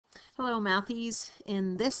Hello, Mathies.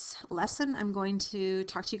 In this lesson, I'm going to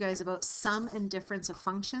talk to you guys about sum and difference of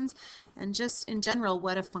functions and just in general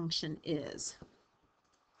what a function is.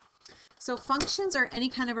 So functions are any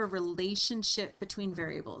kind of a relationship between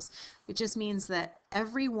variables. It just means that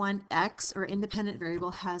every one x or independent variable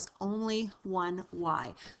has only one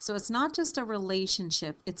y. So it's not just a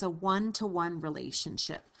relationship, it's a one-to-one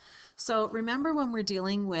relationship. So remember when we're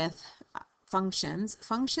dealing with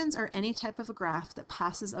functions are any type of a graph that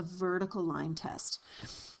passes a vertical line test.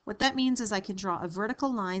 What that means is I can draw a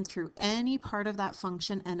vertical line through any part of that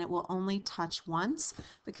function and it will only touch once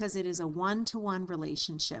because it is a one-to-one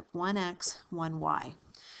relationship, 1x, 1y.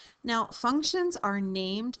 Now, functions are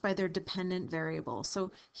named by their dependent variable.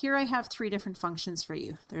 So here I have three different functions for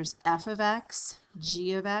you. There's f of x,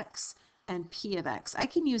 g of x, and p of x. I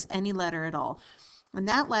can use any letter at all, and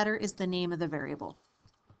that letter is the name of the variable.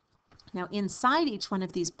 Now inside each one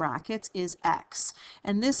of these brackets is x,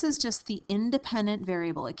 and this is just the independent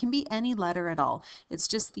variable. It can be any letter at all. It's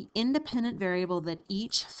just the independent variable that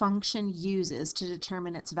each function uses to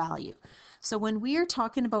determine its value. So when we are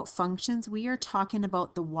talking about functions, we are talking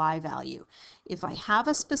about the y value. If I have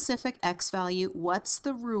a specific x value, what's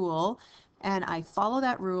the rule? And I follow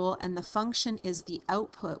that rule, and the function is the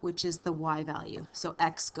output, which is the y value. So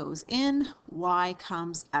x goes in, y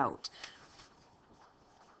comes out.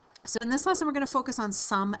 So in this lesson, we're going to focus on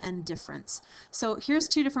sum and difference. So here's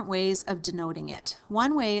two different ways of denoting it.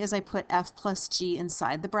 One way is I put f plus g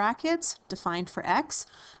inside the brackets, defined for x.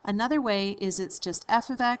 Another way is it's just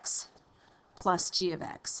f of x plus g of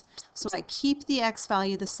x. So I keep the x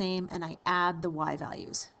value the same and I add the y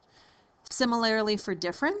values. Similarly for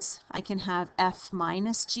difference, I can have f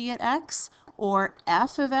minus g at x or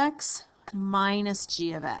f of x minus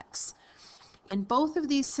g of x. In both of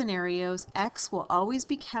these scenarios, x will always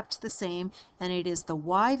be kept the same, and it is the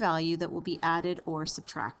y value that will be added or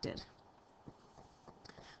subtracted.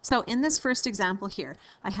 So in this first example here,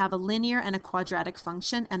 I have a linear and a quadratic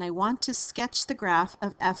function, and I want to sketch the graph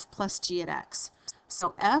of f plus g at x.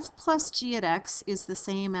 So f plus g at x is the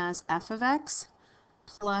same as f of x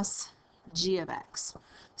plus g of x.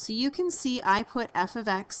 So you can see I put f of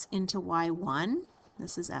x into y1.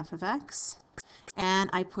 This is f of x. And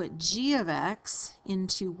I put g of x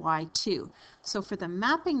into y2. So for the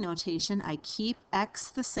mapping notation, I keep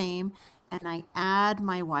x the same and I add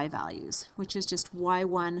my y values, which is just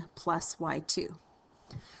y1 plus y2.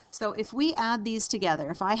 So if we add these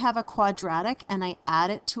together, if I have a quadratic and I add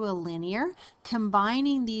it to a linear,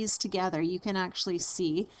 combining these together, you can actually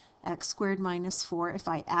see x squared minus 4. If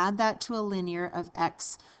I add that to a linear of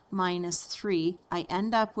x minus 3, I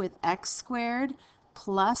end up with x squared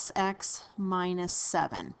plus x minus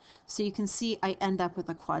 7. So you can see I end up with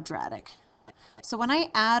a quadratic. So when I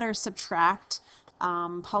add or subtract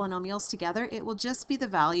polynomials together, it will just be the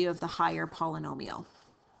value of the higher polynomial.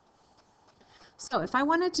 So if I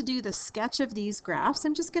wanted to do the sketch of these graphs,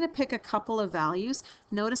 I'm just going to pick a couple of values,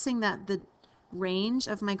 noticing that the range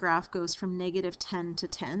of my graph goes from -10 to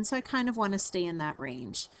 10, so I kind of want to stay in that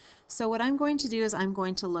range. So what I'm going to do is I'm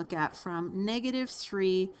going to look at from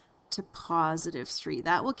 -3 to +3.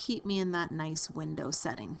 That will keep me in that nice window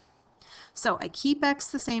setting. So I keep x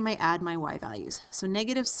the same, I add my y values. So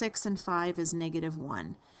 -6 and 5 is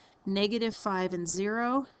 -1. -5 and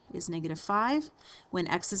 0 is -5. When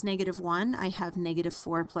x is -1, I have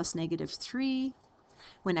 -4 plus -3.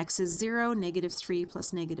 When x is 0, -3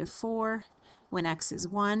 plus -4. When x is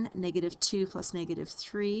 1, -2 plus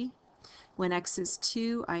 -3. When x is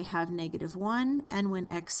 2, I have -1, and when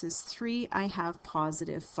x is 3, I have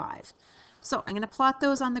 +5. So I'm going to plot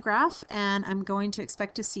those on the graph, and I'm going to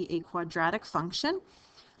expect to see a quadratic function.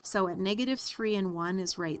 So at -3 and 1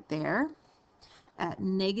 is right there. At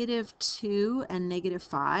 -2 and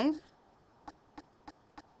 -5,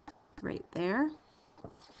 right there.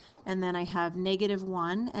 And then I have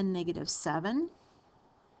 -1 and -7.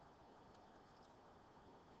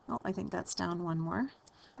 Oh, I think that's down one more.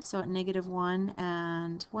 So at -1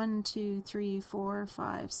 and 1, 2, 3, 4,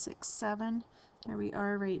 5, 6, 7. There we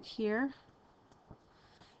are right here.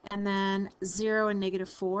 And then 0 and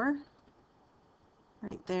 -4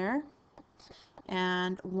 right there.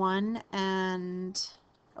 And 1 and,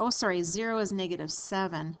 oh sorry, 0 is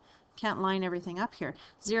 -7. Can't line everything up here.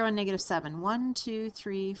 0 and -7. 1, 2,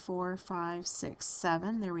 3, 4, 5, 6,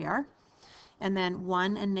 7. There we are. And then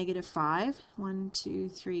 1 and -5. 1, 2,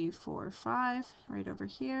 3, 4, 5. Right over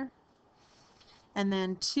here. And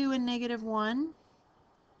then 2 and -1.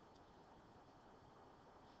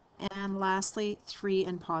 And lastly, 3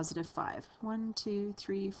 and +5. 1, 2,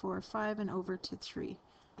 3, 4, 5, and over to 3.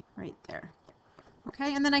 Right there.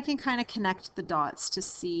 Okay, and then I can kind of connect the dots to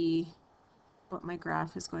see what my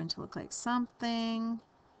graph is going to look like. Something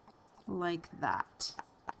like that.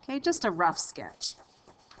 Okay, just a rough sketch.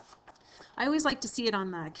 I always like to see it on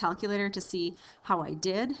the calculator to see how I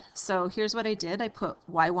did. So here's what I did. I put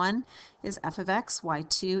y1 is f of x,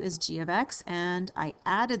 y2 is g of x, and I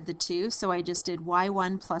added the two. So I just did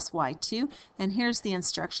y1 plus y2, and here's the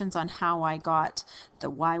instructions on how I got the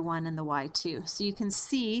y1 and the y2. So you can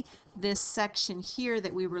see this section here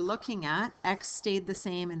that we were looking at, x stayed the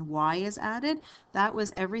same and y is added. That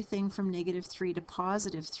was everything from -3 to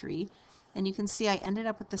 +3. And you can see I ended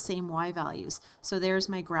up with the same y values. So there's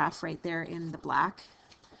my graph right there in the black.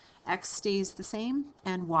 X stays the same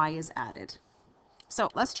and y is added. So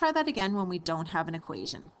let's try that again when we don't have an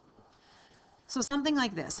equation. So something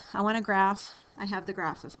like this. I want to graph, I have the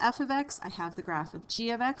graph of f of x, I have the graph of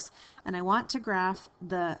g of x, and I want to graph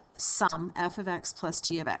the sum f of x plus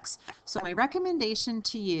g of x. So my recommendation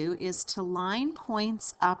to you is to line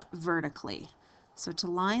points up vertically. So to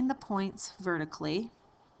line the points vertically,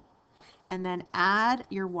 and then add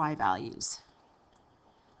your y values.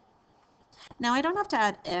 Now I don't have to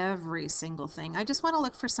add every single thing. I just want to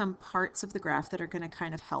look for some parts of the graph that are going to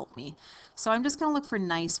kind of help me. So I'm just going to look for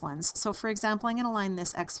nice ones. So for example, I'm going to line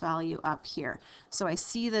this x value up here. So I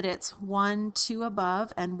see that it's 1, 2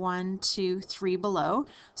 above and 1, 2, 3 below.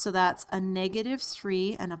 So that's a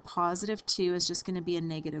 -3 and a +2 is just going to be a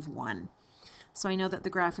 -1. So I know that the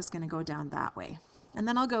graph is going to go down that way. And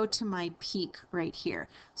then I'll go to my peak right here.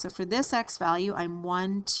 So for this x value, I'm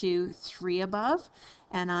 1, 2, 3 above,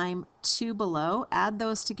 and I'm 2 below. Add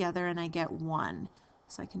those together and I get 1.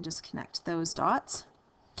 So I can just connect those dots.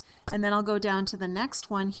 And then I'll go down to the next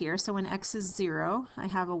one here. So when x is 0, I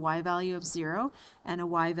have a y value of 0 and a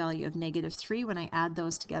y value of -3. When I add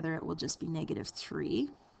those together, it will just be -3.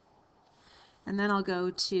 And then I'll go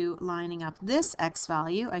to lining up this x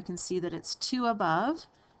value. I can see that it's 2 above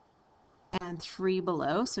and 3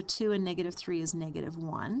 below. So 2 and -3 is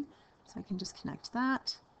 -1. So I can just connect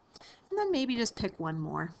that. And then maybe just pick one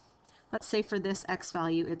more. Let's say for this x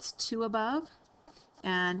value, it's 2 above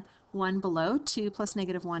and 1 below. 2 plus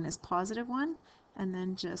 -1 is +1. And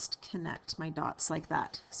then just connect my dots like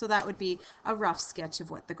that. So that would be a rough sketch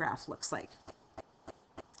of what the graph looks like.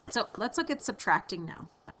 So let's look at subtracting now.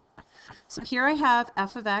 So here I have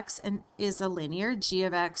f of x and is a linear, g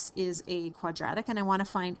of x is a quadratic, and I want to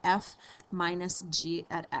find f minus g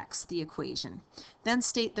at x, the equation. Then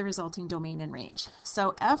state the resulting domain and range.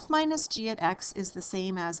 So f minus g at x is the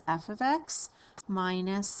same as f of x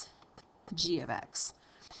minus g of x.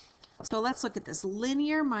 So let's look at this,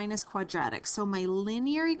 linear minus quadratic. So my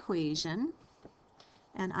linear equation,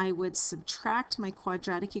 and I would subtract my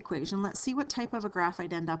quadratic equation. Let's see what type of a graph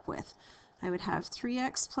I'd end up with. I would have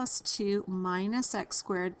 3x plus 2 minus x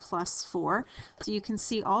squared plus 4. So you can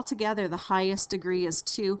see altogether the highest degree is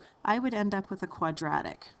 2. I would end up with a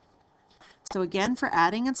quadratic. So again, for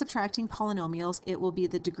adding and subtracting polynomials, it will be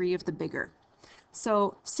the degree of the bigger.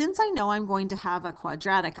 So since I know I'm going to have a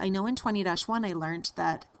quadratic, I know in 20-1 I learned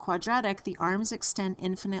that quadratic, the arms extend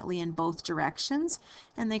infinitely in both directions,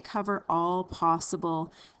 and they cover all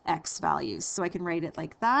possible x values. So I can write it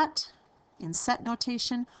like that in set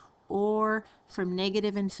notation, or from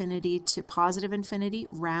 -infinity to +infinity,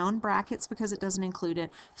 round brackets because it doesn't include it,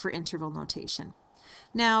 for interval notation.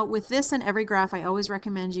 Now with this and every graph, I always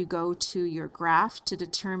recommend you go to your graph to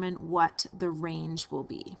determine what the range will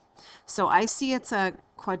be. So I see it's a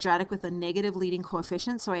quadratic with a negative leading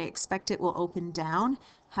coefficient, so I expect it will open down,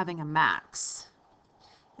 having a max.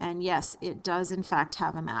 And yes, it does in fact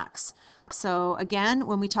have a max. So again,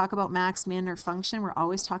 when we talk about max, min, or function, we're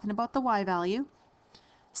always talking about the y value.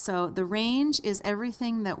 So the range is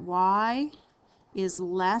everything that y is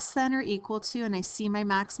less than or equal to, and I see my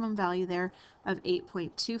maximum value there of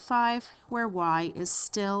 8.25, where y is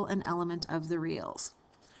still an element of the reals.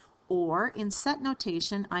 Or in set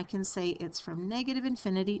notation, I can say it's from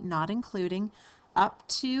 -infinity, not including, up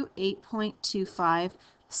to 8.25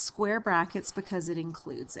 square brackets because it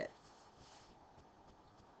includes it.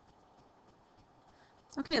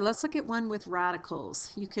 Okay, let's look at one with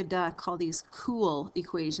radicals. You could call these cool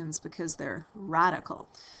equations because they're radical.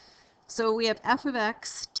 So we have f of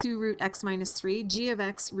x, 2 root x minus 3, g of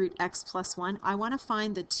x, root x plus 1. I want to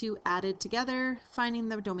find the two added together, finding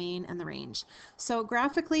the domain and the range. So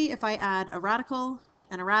graphically, if I add a radical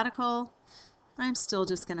and a radical, I'm still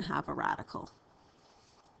just going to have a radical.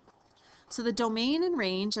 So the domain and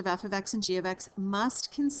range of f of x and g of x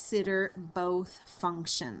must consider both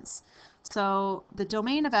functions. So the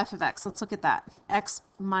domain of f of x, let's look at that, x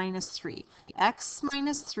minus 3. X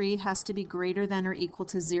minus 3 has to be greater than or equal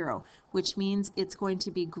to 0, which means it's going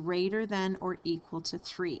to be greater than or equal to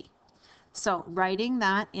 3. So writing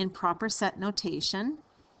that in proper set notation,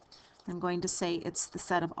 I'm going to say it's the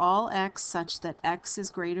set of all x such that x is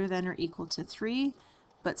greater than or equal to 3,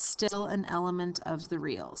 but still an element of the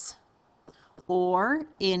reals. Or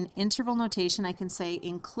in interval notation, I can say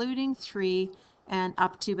including 3 and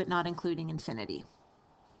up to but not including infinity.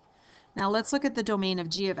 Now let's look at the domain of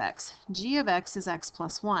g of x. G of x is x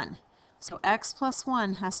plus 1. So x plus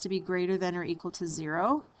 1 has to be greater than or equal to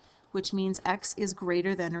 0, which means x is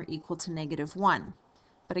greater than or equal to negative 1.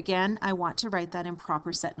 But again, I want to write that in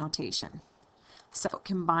proper set notation. So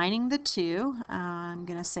combining the two, I'm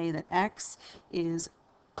going to say that the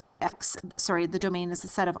domain is the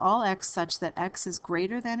set of all x such that x is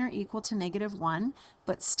greater than or equal to negative 1,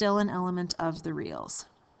 but still an element of the reals.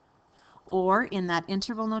 Or in that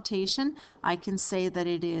interval notation, I can say that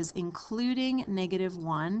it is including negative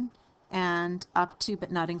 1 and up to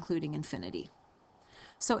but not including infinity.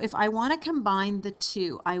 So if I want to combine the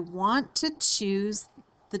two, I want to choose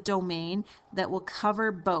the domain that will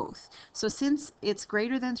cover both. So since it's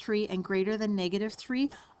greater than 3 and greater than negative 3,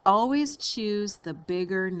 always choose the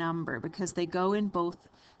bigger number because they go in both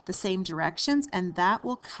the same directions, and that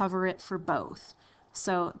will cover it for both.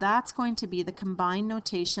 So that's going to be the combined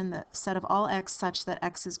notation, the set of all x such that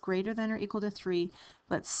x is greater than or equal to 3,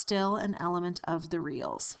 but still an element of the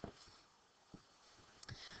reals.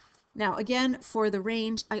 Now again, for the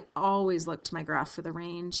range, I always look to my graph for the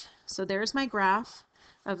range. So there's my graph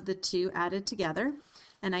of the two added together,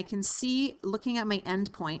 and I can see looking at my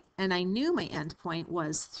endpoint, and I knew my endpoint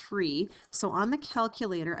was 3. So on the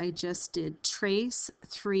calculator, I just did trace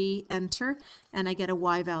 3, enter, and I get a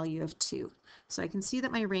y value of 2. So I can see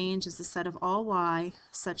that my range is the set of all y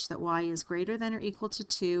such that y is greater than or equal to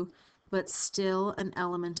 2, but still an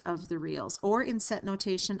element of the reals. Or in set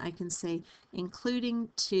notation, I can say including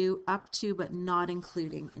 2 up to but not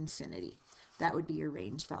including infinity. That would be your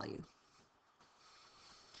range value.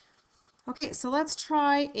 Okay, so let's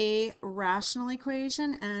try a rational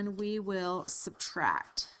equation and we will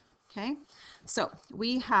subtract. Okay, so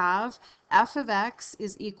we have f of x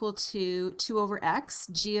is equal to 2 over x.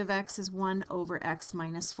 G of x is 1 over x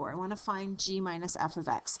minus 4. I want to find g minus f of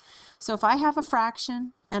x. So if I have a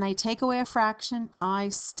fraction and I take away a fraction, I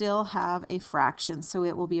still have a fraction, so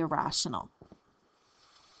it will be a rational.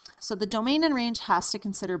 So the domain and range has to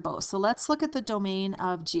consider both. So let's look at the domain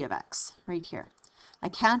of g of x right here. I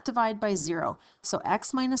can't divide by 0, so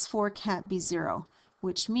x minus 4 can't be 0,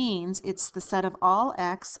 which means it's the set of all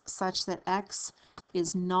x such that x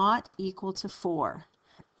is not equal to 4,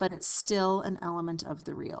 but it's still an element of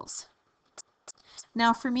the reals.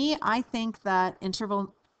 Now for me, I think that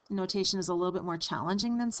interval notation is a little bit more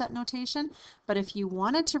challenging than set notation, but if you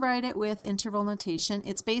wanted to write it with interval notation,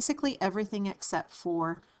 it's basically everything except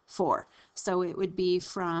for 4. So it would be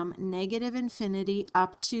from negative infinity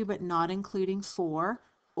up to but not including 4,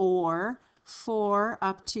 or 4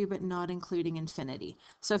 up to but not including infinity.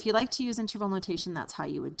 So if you like to use interval notation, that's how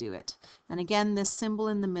you would do it. And again, this symbol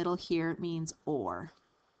in the middle here means or.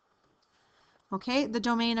 Okay, the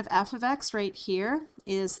domain of f of x right here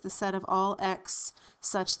is the set of all x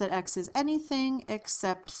such that x is anything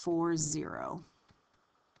except for 0.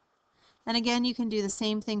 And again, you can do the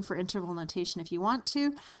same thing for interval notation if you want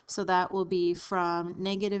to. So that will be from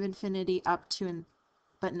negative infinity up to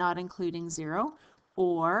but not including 0,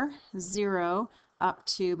 or 0 up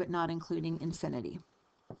to but not including infinity.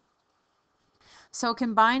 So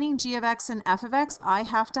combining g of x and f of x, I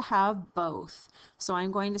have to have both. So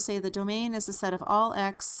I'm going to say the domain is the set of all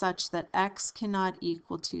x such that x cannot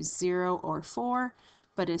equal to 0 or 4,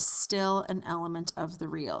 but is still an element of the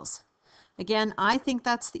reals. Again, I think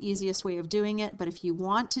that's the easiest way of doing it, but if you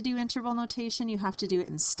want to do interval notation, you have to do it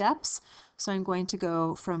in steps. So I'm going to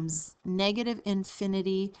go from negative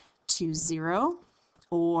infinity to 0,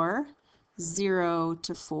 or 0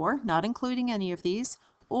 to 4, not including any of these,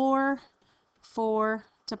 or 4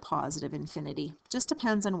 to positive infinity. Just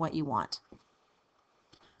depends on what you want.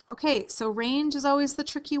 Okay, so range is always the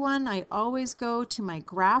tricky one. I always go to my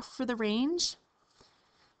graph for the range,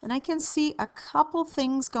 and I can see a couple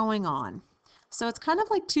things going on. So it's kind of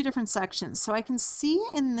like two different sections. So I can see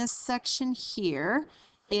in this section here,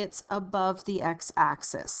 it's above the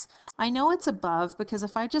x-axis. I know it's above because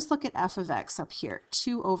if I just look at f of x up here,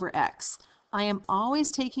 2 over x, I am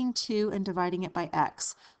always taking 2 and dividing it by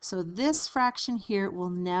x. So this fraction here will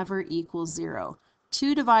never equal 0.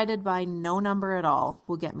 2 divided by no number at all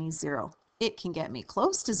will get me 0. It can get me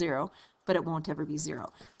close to 0, but it won't ever be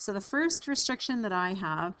 0. So the first restriction that I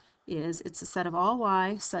have is it's a set of all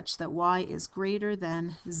y such that y is greater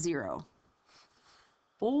than 0.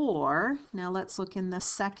 Or, now let's look in the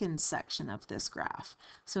second section of this graph.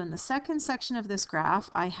 So in the second section of this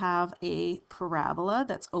graph, I have a parabola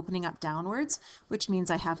that's opening up downwards, which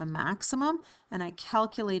means I have a maximum, and I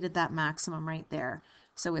calculated that maximum right there.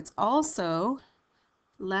 So it's also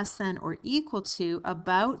less than or equal to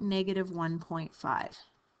about negative 1.5,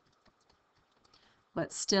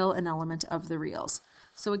 but still an element of the reals.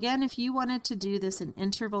 So again, if you wanted to do this in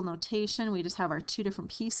interval notation, we just have our two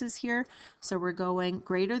different pieces here. So we're going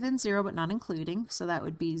greater than 0 but not including, so that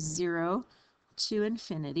would be 0 to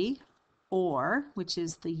infinity, or, which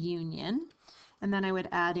is the union, and then I would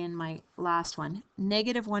add in my last one,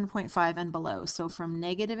 negative 1.5 and below. So from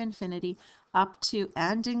negative infinity up to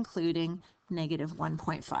and including negative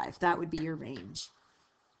 1.5. That would be your range.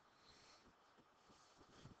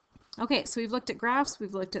 Okay, so we've looked at graphs,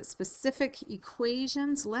 we've looked at specific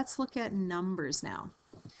equations. Let's look at numbers now.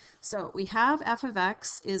 So we have f of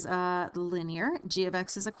x is a linear, g of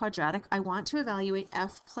x is a quadratic. I want to evaluate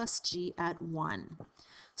f plus g at 1.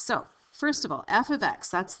 So first of all, f of x,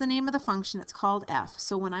 that's the name of the function, it's called f.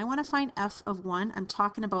 So when I want to find f of 1, I'm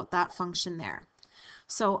talking about that function there.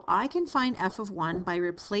 So I can find f of 1 by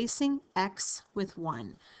replacing x with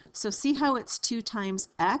 1. So see how it's 2 times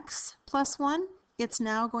x plus 1? It's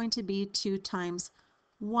now going to be 2 times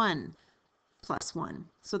 1 plus 1.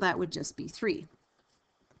 So that would just be 3.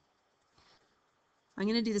 I'm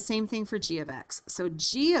going to do the same thing for g of x. So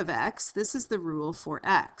g of x, this is the rule for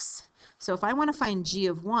x. So if I want to find g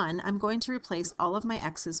of 1, I'm going to replace all of my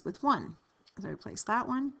x's with 1. So I replace that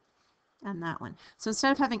one and that one. So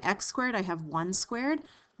instead of having x squared, I have 1 squared,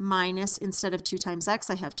 minus, instead of 2 times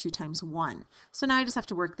x, I have 2 times 1. So now I just have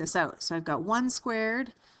to work this out. So I've got 1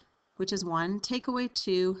 squared, which is 1, take away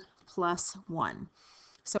 2 plus 1.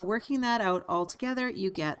 So working that out all together, you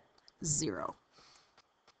get 0.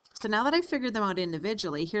 So now that I've figured them out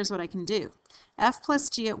individually, here's what I can do. F plus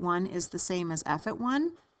g at 1 is the same as f at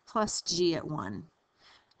 1 plus g at 1.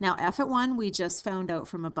 Now f at 1 we just found out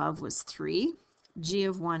from above was 3. G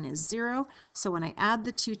of 1 is 0. So when I add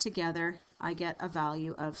the two together, I get a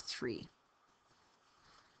value of 3.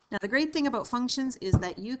 Now the great thing about functions is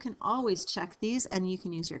that you can always check these and you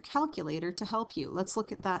can use your calculator to help you. Let's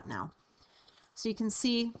look at that now. So you can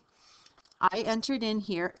see I entered in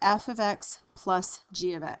here f of x plus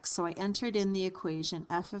g of x. So I entered in the equation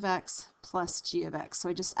f of x plus g of x. So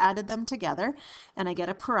I just added them together and I get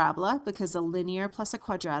a parabola because a linear plus a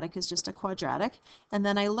quadratic is just a quadratic. And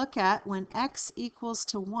then I look at when x equals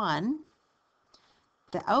to 1,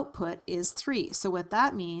 the output is 3. So what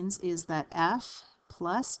that means is that f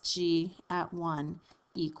plus g at 1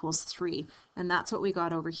 equals 3. And that's what we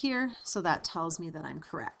got over here. So that tells me that I'm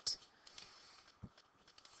correct.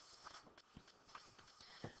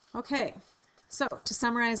 Okay, so to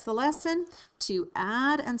summarize the lesson, to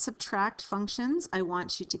add and subtract functions, I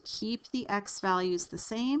want you to keep the x values the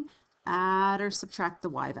same, add or subtract the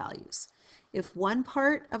y values. If one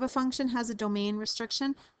part of a function has a domain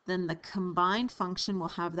restriction, then the combined function will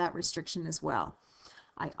have that restriction as well.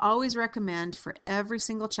 I always recommend for every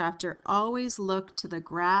single chapter, always look to the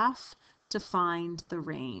graph to find the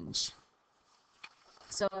range.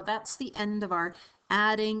 So that's the end of our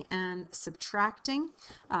adding and subtracting.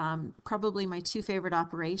 Probably my two favorite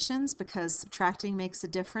operations because subtracting makes a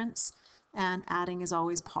difference and adding is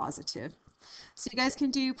always positive. So you guys can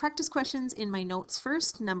do practice questions in my notes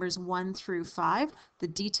first, numbers 1 through 5. The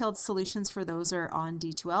detailed solutions for those are on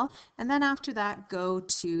D2L. And then after that, go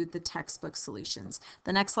to the textbook solutions.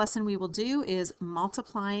 The next lesson we will do is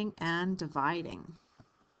multiplying and dividing.